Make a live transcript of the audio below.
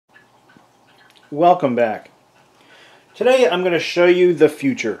Welcome back. Today I'm going to show you the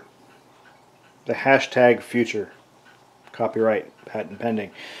future. The hashtag future. Copyright, patent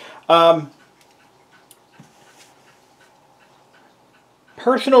pending.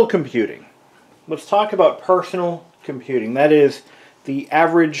 Personal computing. Let's talk about personal computing. That is the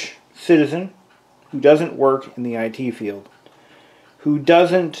average citizen who doesn't work in the IT field, who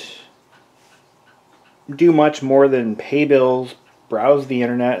doesn't do much more than pay bills, browse the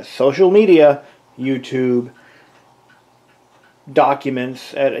internet, social media, YouTube,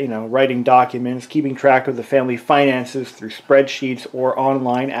 documents, writing documents, keeping track of the family finances through spreadsheets or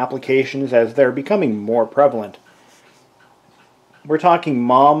online applications as they're becoming more prevalent. We're talking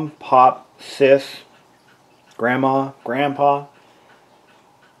mom, pop, sis, grandma, grandpa,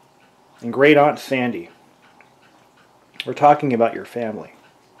 and great aunt Sandy. We're talking about your family.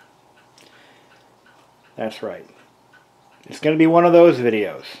 That's right. It's going to be one of those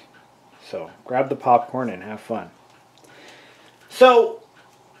videos. So grab the popcorn and have fun. So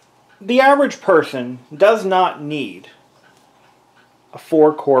the average person does not need a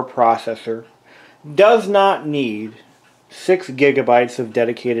 4-core processor, does not need 6 gigabytes of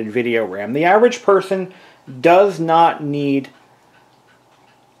dedicated video RAM. The average person does not need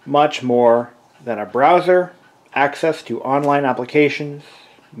much more than a browser, access to online applications,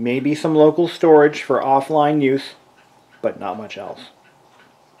 maybe some local storage for offline use, but not much else.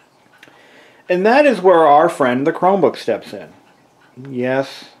 And that is where our friend the Chromebook steps in.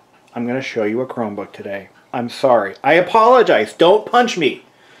 Yes, I'm going to show you a Chromebook today. I'm sorry. I apologize. Don't punch me.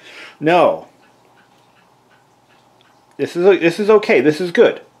 No. This is okay. This is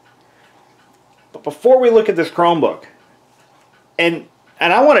good. But before we look at this Chromebook, and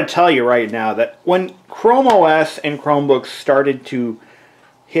I want to tell you right now that when Chrome OS and Chromebooks started to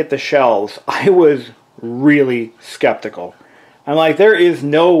hit the shelves, I was really skeptical. I'm like, there is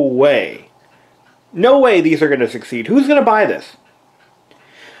no way these are going to succeed. Who's going to buy this?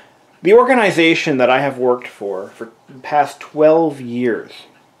 The organization that I have worked for the past 12 years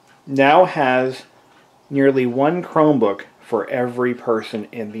now has nearly one Chromebook for every person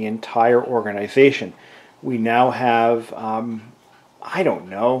in the entire organization. We now have, I don't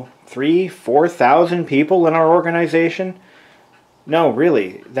know, 3,000 to 4,000 people in our organization. No,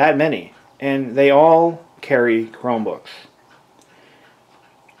 really, that many. And they all carry Chromebooks.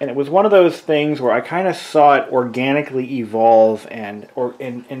 And it was one of those things where I kind of saw it organically evolve, and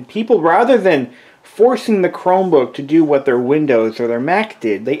people, rather than forcing the Chromebook to do what their Windows or their Mac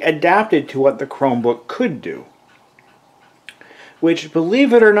did, they adapted to what the Chromebook could do. Which,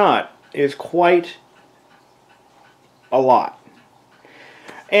 believe it or not, is quite a lot.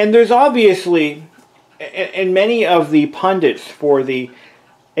 And there's obviously, and many of the pundits for the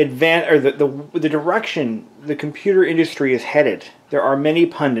the direction the computer industry is headed, there are many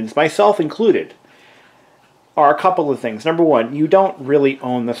pundits, myself included, are a couple of things. Number one, you don't really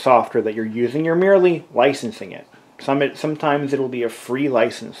own the software that you're using. You're merely licensing it. Sometimes it'll be a free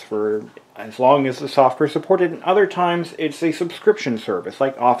license for as long as the software is supported, and other times it's a subscription service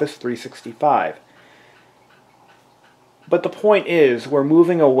like Office 365. But the point is, we're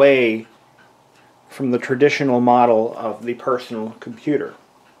moving away from the traditional model of the personal computer.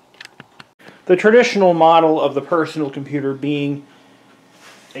 The traditional model of the personal computer being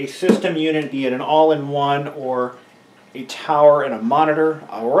a system unit, be it an all-in-one or a tower and a monitor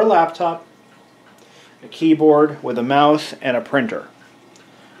or a laptop, a keyboard with a mouse and a printer,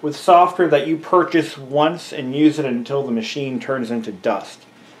 with software that you purchase once and use it until the machine turns into dust.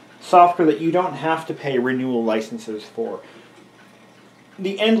 Software that you don't have to pay renewal licenses for.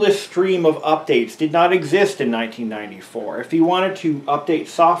 The endless stream of updates did not exist in 1994. If you wanted to update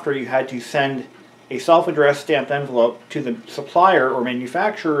software, you had to send a self-addressed stamped envelope to the supplier or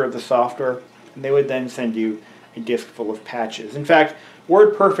manufacturer of the software, and they would then send you a disk full of patches. In fact,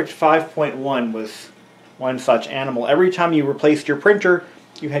 WordPerfect 5.1 was one such animal. Every time you replaced your printer,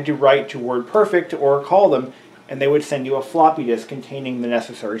 you had to write to WordPerfect or call them, and they would send you a floppy disk containing the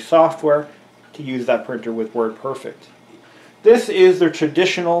necessary software to use that printer with WordPerfect. This is the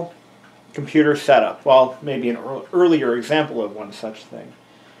traditional computer setup. Well, maybe an earlier example of one such thing.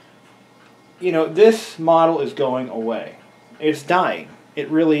 You know, this model is going away. It's dying. It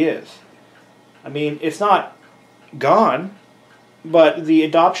really is. I mean, it's not gone, but the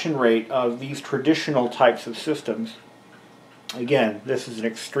adoption rate of these traditional types of systems, again, this is an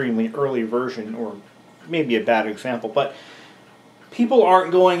extremely early version, or maybe a bad example, but people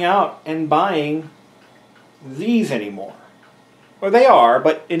aren't going out and buying these anymore. Or they are,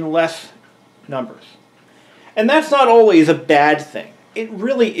 but in less numbers. And that's not always a bad thing. It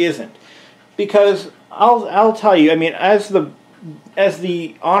really isn't. Because I'll tell you, I mean, as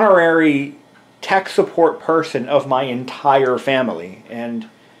the honorary tech support person of my entire family, and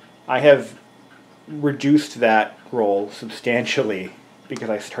I have reduced that role substantially because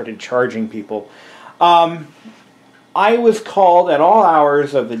I started charging people. I was called at all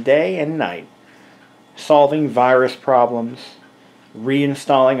hours of the day and night, solving virus problems,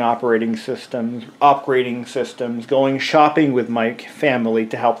 reinstalling operating systems, upgrading systems, going shopping with my family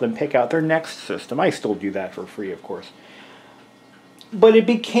to help them pick out their next system. I still do that for free, of course. But it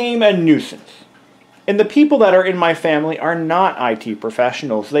became a nuisance. And the people that are in my family are not IT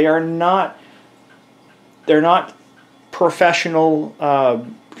professionals. They're not professional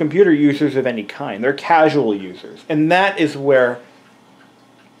computer users of any kind. They're casual users. And that is where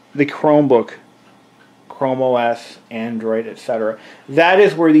the Chromebook, Chrome OS, Android, etc., that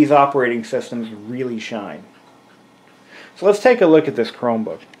is where these operating systems really shine. So let's take a look at this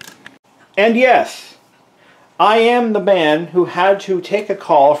Chromebook. And yes, I am the man who had to take a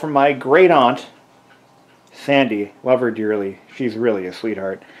call from my great aunt, Sandy, love her dearly, she's really a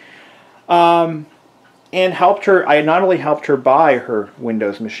sweetheart, and helped her. I not only helped her buy her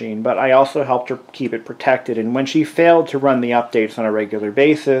Windows machine, but I also helped her keep it protected. And when she failed to run the updates on a regular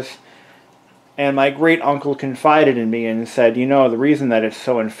basis, and my great uncle confided in me and said, you know, the reason that it's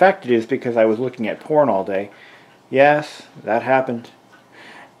so infected is because I was looking at porn all day. Yes, that happened.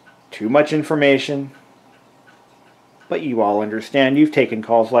 Too much information. But you all understand. You've taken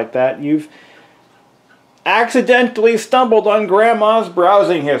calls like that. You've accidentally stumbled on Grandma's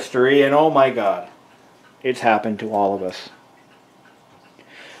browsing history, and oh my God, it's happened to all of us.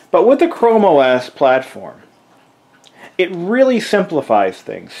 But with the Chrome OS platform, it really simplifies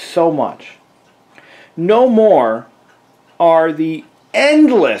things so much. No more are the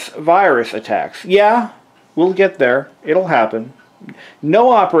endless virus attacks. Yeah, we'll get there. It'll happen.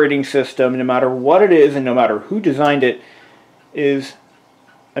 No operating system, no matter what it is and no matter who designed it, is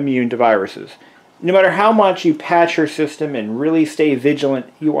immune to viruses. No matter how much you patch your system and really stay vigilant,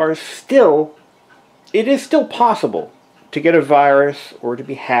 it is still possible to get a virus or to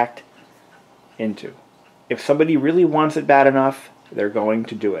be hacked into. If somebody really wants it bad enough, they're going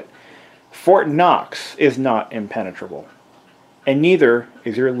to do it. Fort Knox is not impenetrable, and neither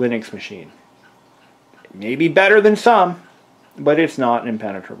is your Linux machine. It may be better than some, but it's not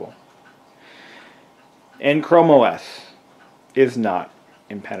impenetrable. And Chrome OS is not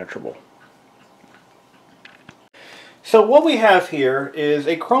impenetrable. So what we have here is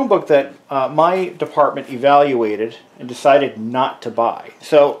a Chromebook that my department evaluated and decided not to buy.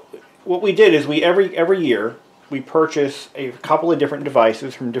 So what we did is every year we purchase a couple of different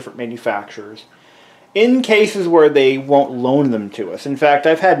devices from different manufacturers in cases where they won't loan them to us. In fact,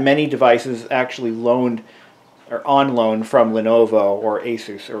 I've had many devices actually loaned or on loan from Lenovo or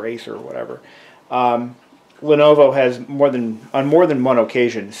Asus or Acer or whatever. Lenovo has on more than one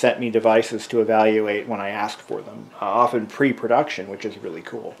occasion sent me devices to evaluate when I ask for them, often pre-production, which is really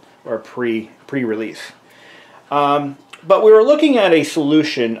cool, or pre-release. But we were looking at a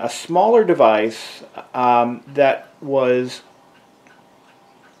solution, a smaller device that was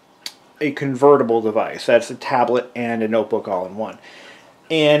a convertible device. That's a tablet and a notebook all in one.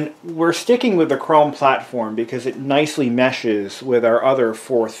 And we're sticking with the Chrome platform because it nicely meshes with our other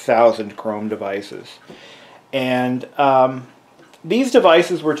 4,000 Chrome devices. And these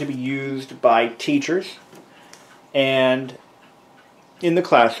devices were to be used by teachers and in the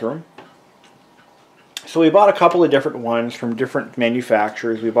classroom. So we bought a couple of different ones from different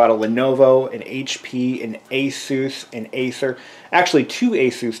manufacturers. We bought a Lenovo, an HP, an Asus, an Acer. Actually, 2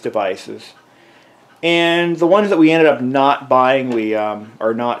 Asus devices. And the ones that we ended up not buying,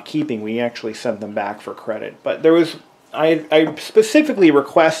 or not keeping, we actually sent them back for credit. But there was, I specifically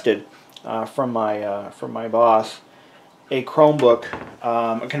requested from my boss a Chromebook,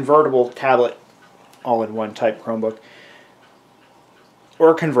 a convertible tablet, all-in-one type Chromebook.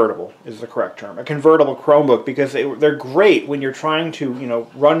 Or convertible is the correct term. A convertible Chromebook, because they're great when you're trying to,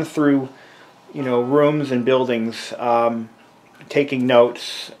 run through, rooms and buildings, taking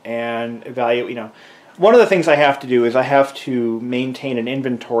notes and evaluate, One of the things I have to do is I have to maintain an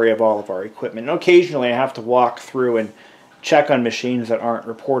inventory of all of our equipment. And occasionally I have to walk through and check on machines that aren't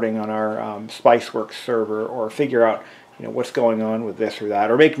reporting on our Spiceworks server, or figure out what's going on with this or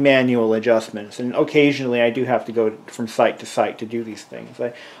that, or make manual adjustments. And occasionally I do have to go from site to site to do these things.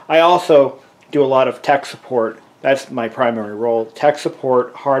 I also do a lot of tech support. That's my primary role. Tech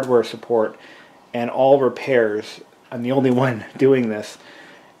support, hardware support, and all repairs. I'm the only one doing this.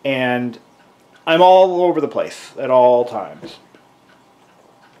 And I'm all over the place at all times.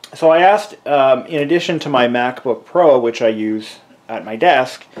 So I asked, in addition to my MacBook Pro, which I use at my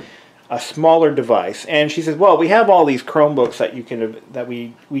desk, a smaller device. And she says, well, we have all these Chromebooks that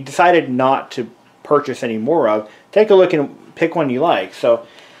we decided not to purchase any more of. Take a look and pick one you like. So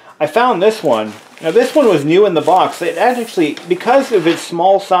I found this one. Now this one was new in the box. It actually, because of its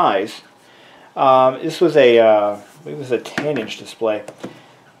small size, this was a 10-inch display.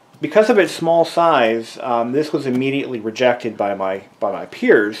 Because of its small size, this was immediately rejected by my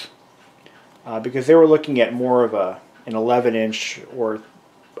peers because they were looking at more of an 11-inch or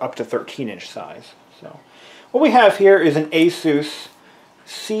up to 13-inch size. So what we have here is an Asus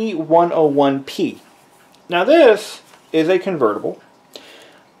C101P. Now this is a convertible.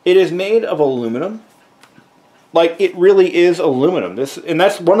 It is made of aluminum. Like, it really is aluminum. And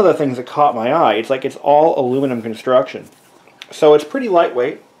that's one of the things that caught my eye. It's like it's all aluminum construction. So it's pretty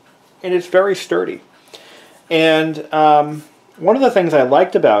lightweight, and it's very sturdy. And one of the things I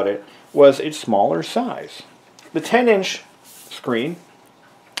liked about it was its smaller size. The 10-inch screen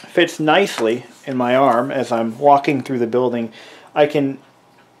fits nicely in my arm as I'm walking through the building.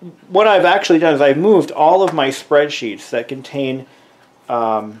 What I've actually done is I've moved all of my spreadsheets that contain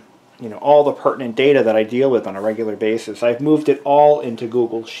all the pertinent data that I deal with on a regular basis. I've moved it all into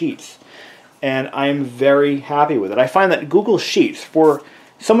Google Sheets, and I'm very happy with it. I find that Google Sheets, for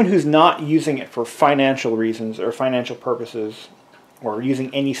someone who's not using it for financial reasons or financial purposes or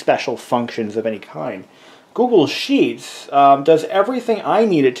using any special functions of any kind, Google Sheets does everything I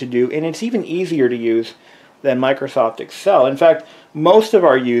need it to do, and it's even easier to use than Microsoft Excel. In fact, most of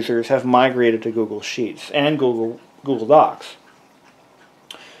our users have migrated to Google Sheets and Google Docs.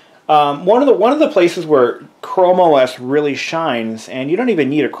 One of the places where Chrome OS really shines, and you don't even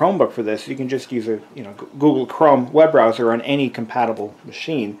need a Chromebook for this, you can just use a Google Chrome web browser on any compatible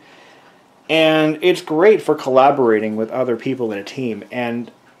machine, and it's great for collaborating with other people in a team.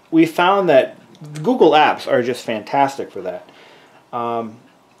 And we found that Google apps are just fantastic for that.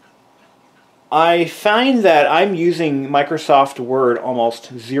 I find that I'm using Microsoft Word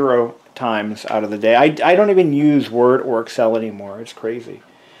almost 0 times out of the day. I don't even use Word or Excel anymore. It's crazy.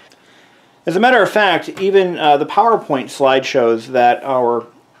 As a matter of fact, even the PowerPoint slideshows that our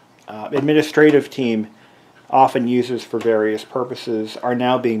administrative team often uses for various purposes are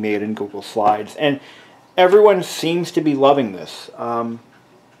now being made in Google Slides. And everyone seems to be loving this.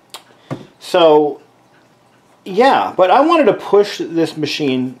 So, yeah, but I wanted to push this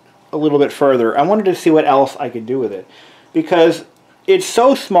machine a little bit further. I wanted to see what else I could do with it, because it's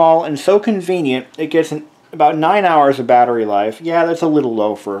so small and so convenient. It gets about 9 hours of battery life. Yeah, that's a little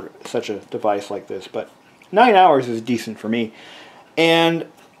low for such a device like this, but 9 hours is decent for me. And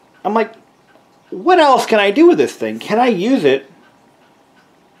I'm like, what else can I do with this thing? Can I use it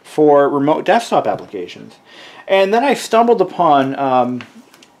for remote desktop applications? And then I stumbled upon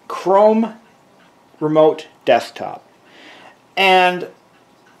Chrome Remote Desktop. And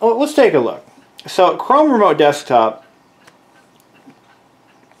let's take a look. So Chrome Remote Desktop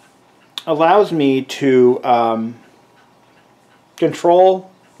allows me to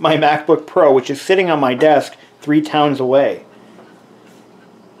control my MacBook Pro, which is sitting on my desk 3 towns away.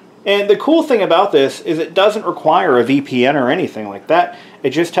 And the cool thing about this is it doesn't require a VPN or anything like that. It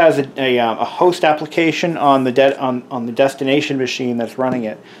just has a host application on the destination machine that's running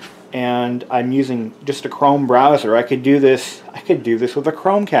it, and I'm using just a Chrome browser. I could do this with a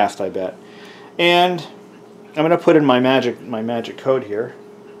Chromecast, I bet. And I'm going to put in my magic code here.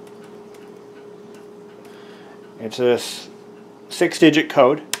 It's a 6-digit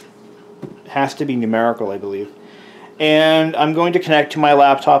code. It has to be numerical, I believe. And I'm going to connect to my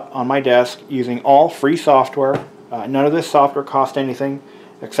laptop on my desk using all free software. None of this software costs anything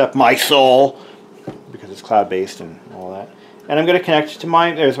except my soul, because it's cloud-based and all that. And I'm going to connect to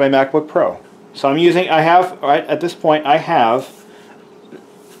there's my MacBook Pro. So at this point, I have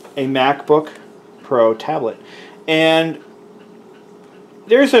a MacBook Pro tablet. And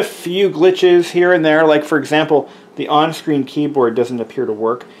there's a few glitches here and there, like for example, the on-screen keyboard doesn't appear to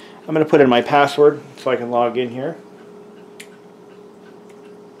work. I'm going to put in my password so I can log in here.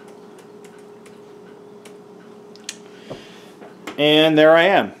 And there I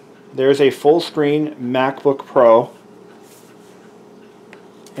am. There's a full-screen MacBook Pro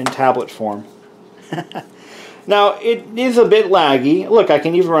in tablet form. Now, it is a bit laggy. Look, I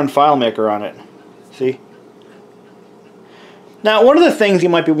can even run FileMaker on it. See? Now, one of the things you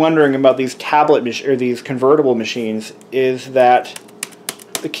might be wondering about these these convertible machines is that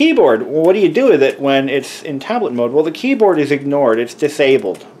the keyboard, well, what do you do with it when it's in tablet mode? Well, the keyboard is ignored. It's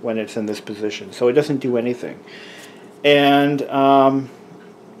disabled when it's in this position, so it doesn't do anything. And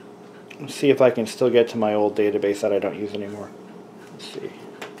let's see if I can still get to my old database that I don't use anymore. Let's see.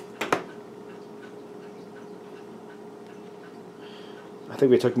 think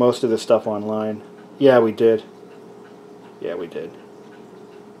we took most of this stuff online. Yeah, we did. Yeah, we did.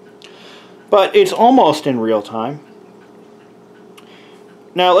 But it's almost in real time.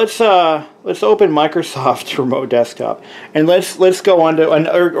 Now let's open Microsoft Remote Desktop, and let's go on to, and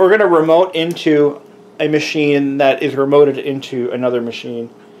we're going to remote into a machine that is remoted into another machine.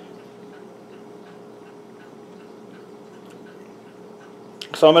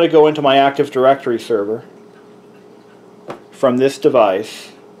 So I'm going to go into my Active Directory server from this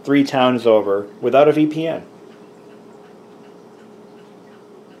device 3 towns over without a VPN.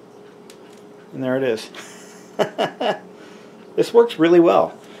 And there it is. This works really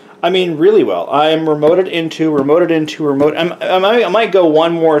well. I mean, really well. I'm remoted into. I might go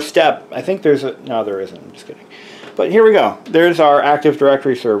one more step. I think there's a, no, there isn't. I'm just kidding. But here we go. There's our Active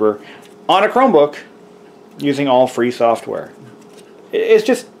Directory server on a Chromebook using all free software. It's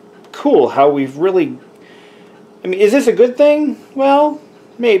just cool how we've really, I mean, is this a good thing? Well,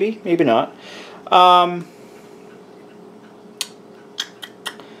 maybe, maybe not.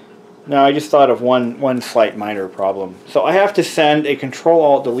 Now I just thought of one slight minor problem. So I have to send a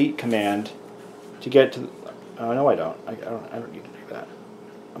Control-Alt-Delete command to get to. Oh no, I don't. I don't need to do that.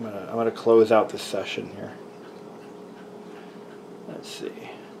 I'm gonna close out this session here. Let's see.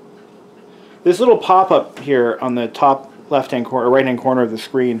 This little pop-up here on the top left-hand corner, right-hand corner of the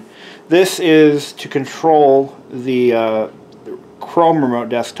screen. This is to control the Chrome Remote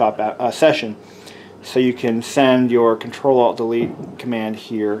Desktop session. So you can send your Control-Alt-Delete command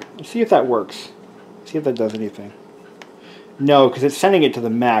here. Let's see if that works. See if that does anything. No, because it's sending it to the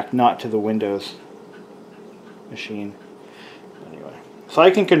Mac, not to the Windows machine. Anyway, so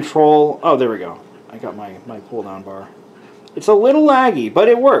I can control. Oh, there we go. I got my pull-down bar. It's a little laggy, but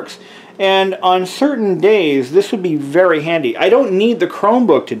it works. And on certain days, this would be very handy. I don't need the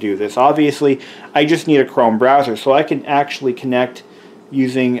Chromebook to do this. Obviously, I just need a Chrome browser, so I can actually connect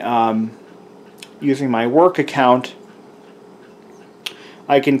using using my work account.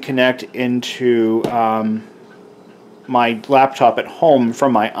 I can connect into my laptop at home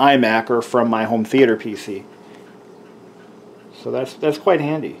from my iMac or from my home theater PC. So that's quite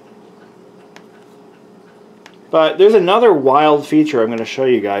handy. But there's another wild feature I'm going to show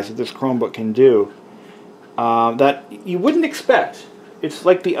you guys that this Chromebook can do that you wouldn't expect. It's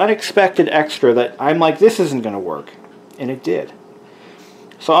like the unexpected extra that I'm like, this isn't going to work. And it did.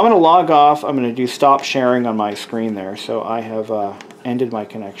 So I'm going to log off. I'm going to do stop sharing on my screen there. So I have ended my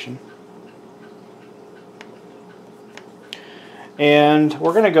connection. And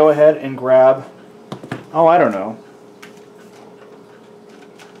we're going to go ahead and grab, oh, I don't know.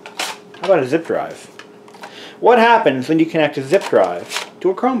 How about a zip drive? What happens when you connect a zip drive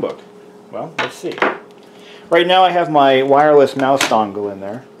to a Chromebook? Well, let's see. Right now I have my wireless mouse dongle in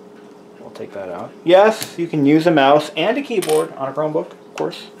there. We'll take that out. Yes, you can use a mouse and a keyboard on a Chromebook. Of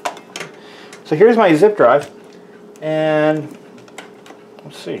course. So here's my zip drive, and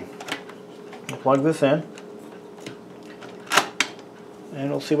let's see. I'll plug this in, and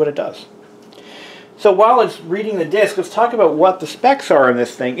we'll see what it does. So while it's reading the disk, let's talk about what the specs are in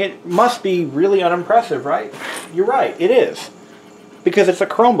this thing. It must be really unimpressive, right? You're right, it is, because it's a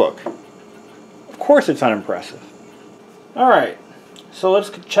Chromebook. Of course it's unimpressive. All right, so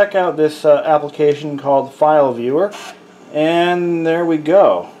let's check out this application called File Viewer. And there we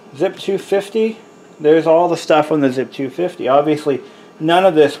go. Zip 250. There's all the stuff on the Zip 250. Obviously, none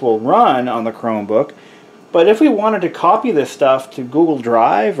of this will run on the Chromebook. But if we wanted to copy this stuff to Google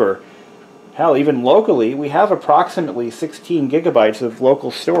Drive or, hell, even locally, we have approximately 16 gigabytes of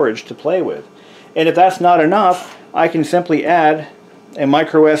local storage to play with. And if that's not enough, I can simply add a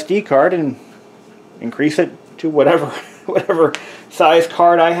micro SD card and increase it to whatever size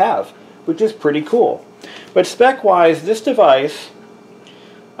card I have, which is pretty cool. But spec-wise, this device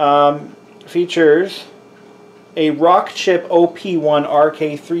features a Rockchip OP1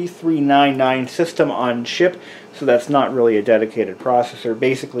 RK3399 system on chip, so that's not really a dedicated processor.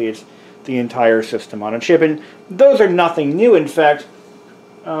 Basically, it's the entire system on a chip, and those are nothing new. In fact,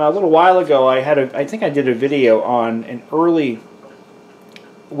 a little while ago, I think I did a video on an early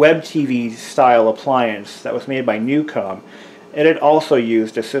web TV style appliance that was made by Newcom. And it also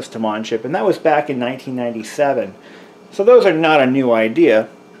used a system on chip, and that was back in 1997. So those are not a new idea.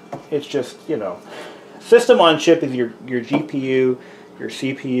 It's just, you know, system on chip is your GPU, your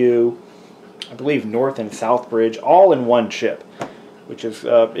CPU, I believe North and South Bridge, all in one chip, which is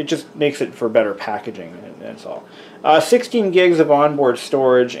it just makes it for better packaging, and that's all. 16 gigs of onboard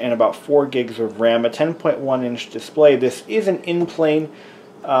storage and about 4 gigs of RAM, a 10.1-inch display. This is an in-plane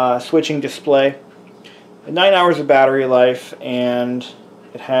switching display. 9 hours of battery life, and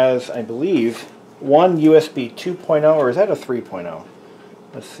it has, I believe, one USB 2.0, or is that a 3.0?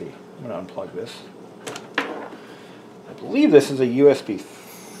 let's see. I'm going to unplug this. I believe this is a USB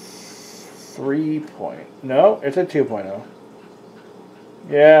 3. No, it's a 2.0.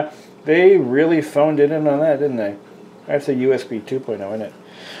 Yeah, they really phoned it in on that, didn't they? That's a USB 2.0, isn't it?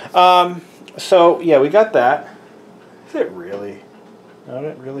 So, yeah, we got that. Is it really? No,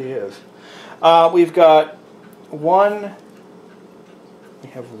 it really is. We've got one... We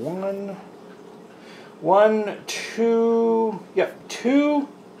have two... Yep, two...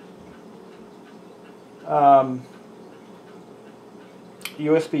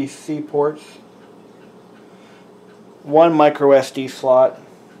 USB-C ports. One micro SD slot.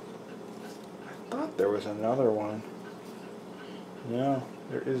 I thought there was another one. No,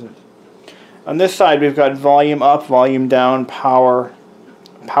 there isn't. On this side we've got volume up, volume down, power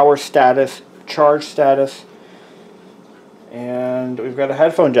status, charge status, and we've got a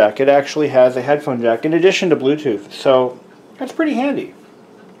headphone jack. It actually has a headphone jack in addition to Bluetooth, so that's pretty handy.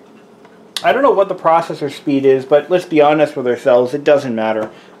 I don't know what the processor speed is, but let's be honest with ourselves, it doesn't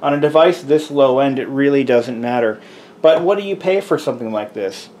matter. On a device this low end, it really doesn't matter. But what do you pay for something like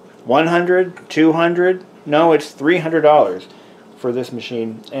this? $100? $200? No, it's $300 for this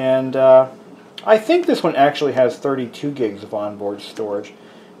machine. And I think this one actually has 32 gigs of onboard storage.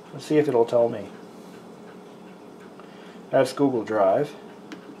 Let's see if it'll tell me. That's Google Drive.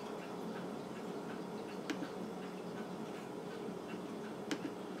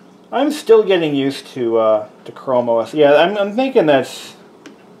 I'm still getting used to Chrome OS. Yeah, I'm thinking that's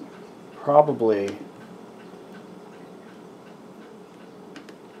probably...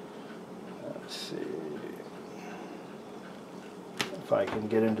 Let's see if I can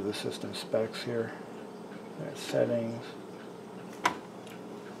get into the system specs here. There's settings.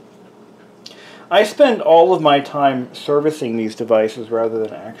 I spend all of my time servicing these devices rather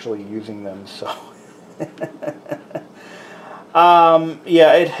than actually using them, so...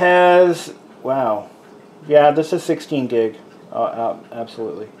 yeah, it has, wow, yeah, this is 16 gig,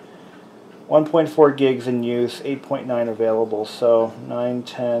 absolutely. 1.4 gigs in use, 8.9 available, so 9,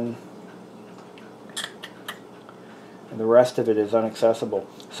 10, and the rest of it is inaccessible.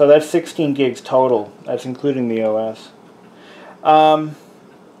 So that's 16 gigs total, that's including the OS.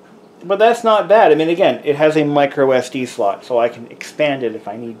 But that's not bad. I mean, again, it has a micro SD slot, so I can expand it if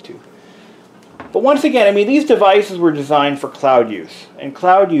I need to. But once again, I mean, these devices were designed for cloud use, and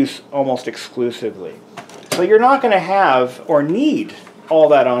cloud use almost exclusively. So you're not going to have or need all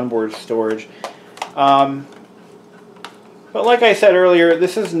that onboard storage. But like I said earlier,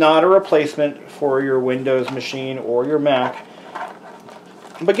 this is not a replacement for your Windows machine or your Mac.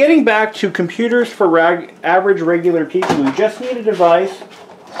 But getting back to computers for average regular people who just need a device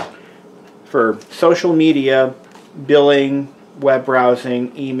for social media, billing, web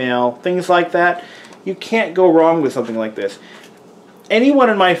browsing, email, things like that, you can't go wrong with something like this. Anyone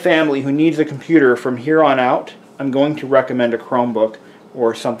in my family who needs a computer from here on out, I'm going to recommend a Chromebook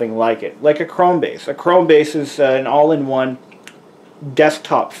or something like it, like a Chromebase. A Chromebase is an all-in-one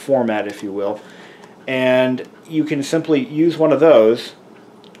desktop format, if you will, and you can simply use one of those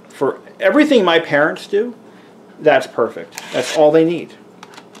for everything my parents do. That's perfect. That's all they need.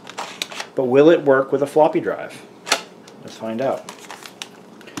 But will it work with a floppy drive? Let's find out.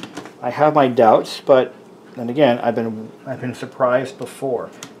 I have my doubts, but then again, I've been surprised before.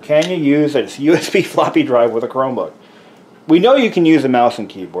 Can you use a USB floppy drive with a Chromebook? We know you can use a mouse and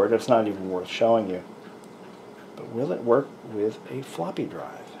keyboard. That's not even worth showing you. But will it work with a floppy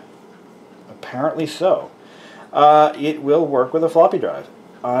drive? Apparently so. It will work with a floppy drive.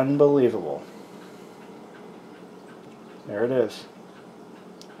 Unbelievable. There it is.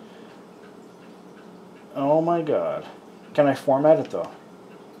 Oh my God. Can I format it though?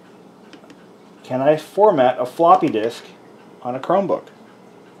 Can I format a floppy disk on a Chromebook?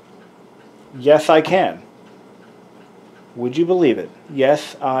 Yes, I can. Would you believe it?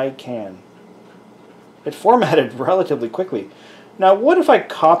 Yes, I can. It formatted relatively quickly. Now, what if I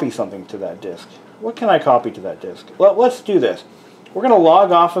copy something to that disk? What can I copy to that disk? Well, let's do this. We're going to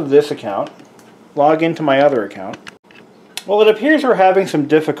log off of this account, log into my other account. Well, it appears we're having some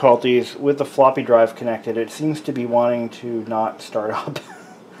difficulties with the floppy drive connected. It seems to be wanting to not start up.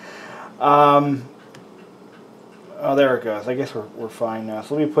 Oh, there it goes. I guess we're fine now.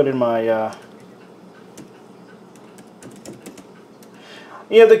 So let me put in my...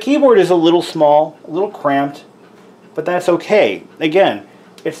 You know, the keyboard is a little small, a little cramped, but that's okay. Again,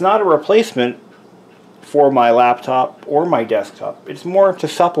 it's not a replacement for my laptop or my desktop. It's more to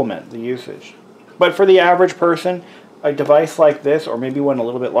supplement the usage. But for the average person, a device like this, or maybe one a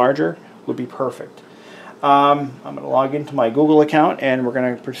little bit larger, would be perfect. I'm going to log into my Google account, and we're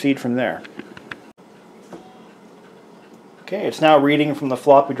going to proceed from there. Okay, it's now reading from the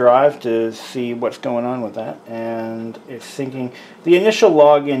floppy drive to see what's going on with that, and it's syncing. The initial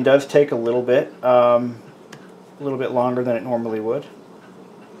login does take a little bit longer than it normally would.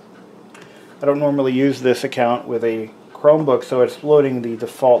 I don't normally use this account with a Chromebook, so it's loading the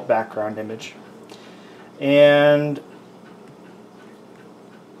default background image. And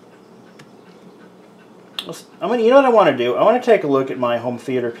you know what I want to do? I want to take a look at my home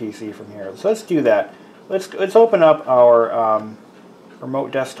theater PC from here. So let's do that. Let's open up our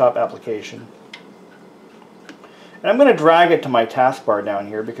remote desktop application. And I'm going to drag it to my taskbar down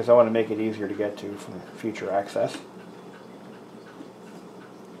here because I want to make it easier to get to for future access,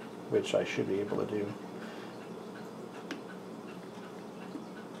 which I should be able to do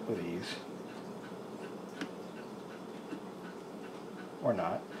with ease. Or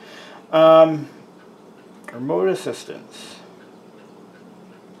not. Remote assistance.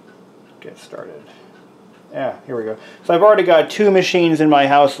 Get started. Yeah, here we go. So I've already got 2 machines in my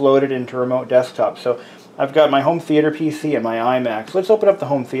house loaded into remote desktop. So I've got my home theater PC and my iMac. So let's open up the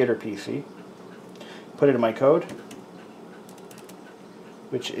home theater PC. Put it in my code,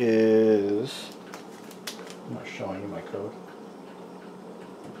 which is, I'm not showing you my code.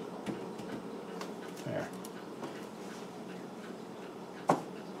 There.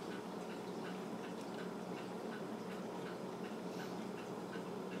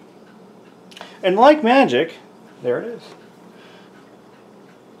 And like magic, there it is.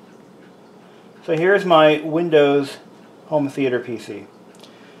 So here's my Windows home theater PC.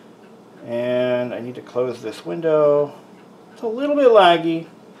 And I need to close this window. It's a little bit laggy,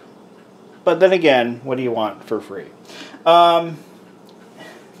 but then again, what do you want for free? But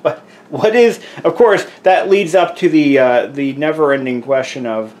what is, of course, that leads up to the never-ending question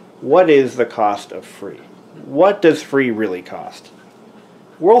of what is the cost of free? What does free really cost?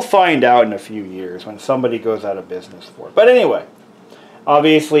 We'll find out in a few years when somebody goes out of business for it. But anyway,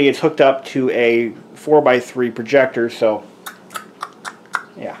 obviously it's hooked up to a 4x3 projector, so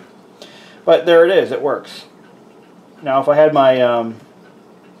yeah. But there it is, it works. Now if I had my,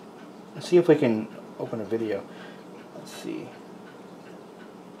 let's see if we can open a video. Let's see.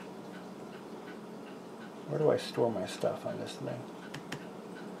 Where do I store my stuff on this thing?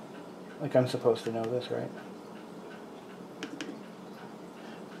 Like I'm supposed to know this, right?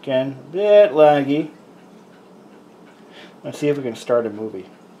 Again, a bit laggy. Let's see if we can start a movie.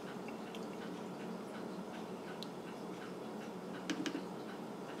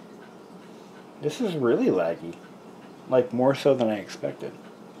 This is really laggy. Like more so than I expected.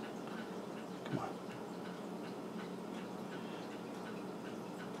 Come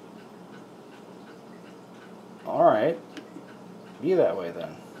on. Alright. Be that way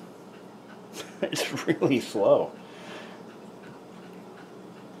then. It's really slow.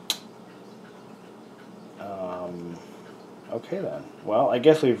 Okay then. Well, I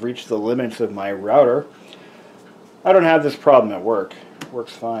guess we've reached the limits of my router. I don't have this problem at work. It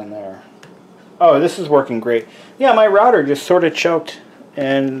works fine there. Oh, this is working great. Yeah, my router just sort of choked,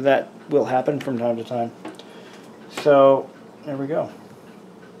 and that will happen from time to time. So, there we go.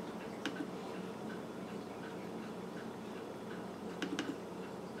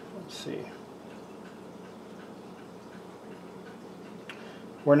 Let's see.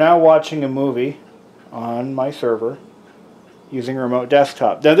 We're now watching a movie on my server using a remote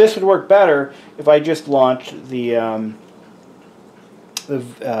desktop. Now this would work better if I just launched the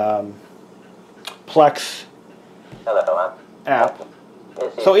Plex app.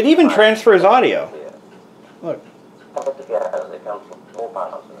 So it even transfers audio. Look.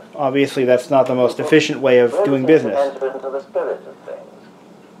 Obviously that's not the most efficient way of doing business.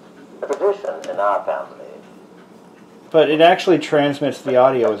 But it actually transmits the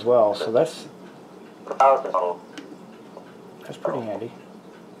audio as well, so that's pretty handy.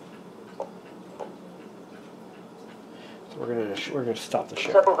 So we're gonna stop the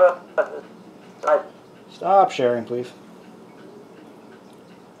share. Stop sharing, please.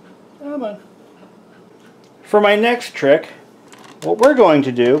 Come on. For my next trick, what we're going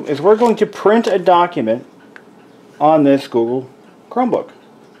to do is we're going to print a document on this Google Chromebook.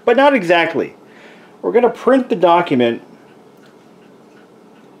 But not exactly. We're going to print the document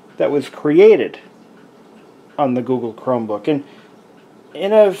that was created on the Google Chromebook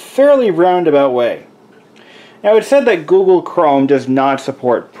in a fairly roundabout way. Now it said that Google Chrome does not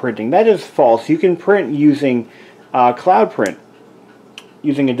support printing. That is false. You can print using Cloud Print,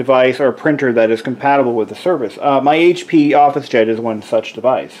 using a device or a printer that is compatible with the service. My HP OfficeJet is one such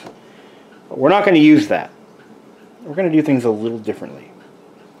device. But we're not going to use that. We're going to do things a little differently.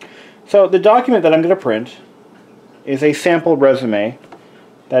 So the document that I'm going to print is a sample resume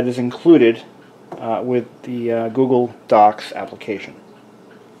that is included with the Google Docs application.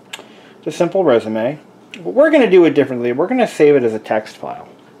 It's a simple resume. But we're going to do it differently. We're going to save it as a text file.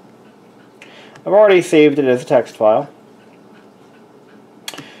 I've already saved it as a text file,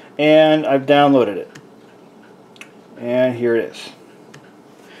 and I've downloaded it. And here it is.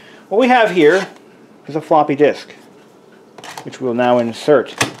 What we have here is a floppy disk, which we'll now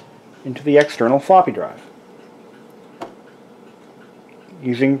insert into the external floppy drive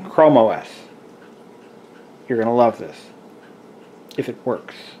using Chrome OS. You're going to love this, if it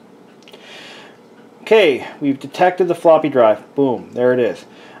works. Okay, we've detected the floppy drive. Boom, there it is.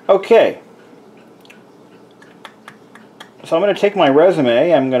 Okay, so I'm going to take my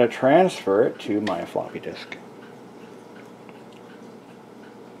resume, I'm going to transfer it to my floppy disk.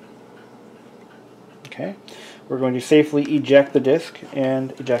 Okay, we're going to safely eject the disk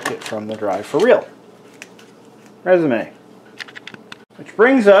and eject it from the drive for real. Resume. Which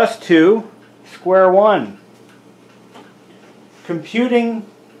brings us to square one. Computing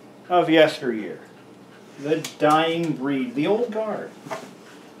of yesteryear. The dying breed. The old guard.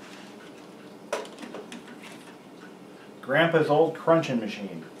 Grandpa's old crunching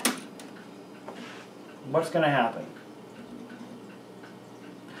machine. What's going to happen?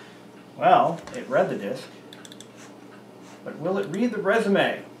 Well, it read the disk, but will it read the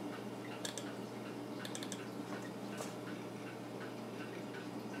resume?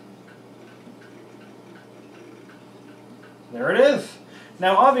 There it is.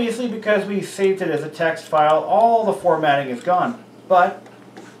 Now obviously, because we saved it as a text file, all the formatting is gone, but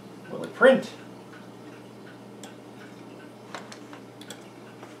will it print?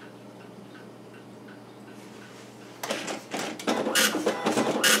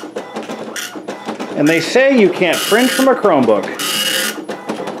 And they say you can't print from a Chromebook.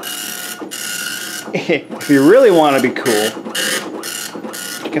 If you really want to be cool,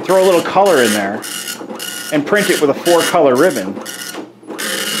 you can throw a little color in there and print it with a 4-color ribbon.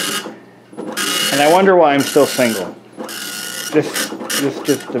 And I wonder why I'm still single. This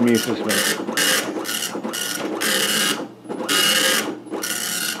just amuses me.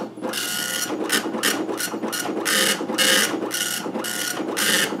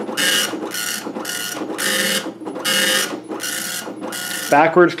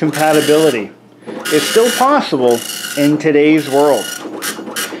 Backwards compatibility is still possible in today's world.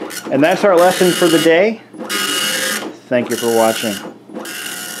 And that's our lesson for the day. Thank you for watching.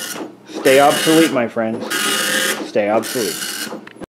 Stay obsolete, my friends. Stay obsolete.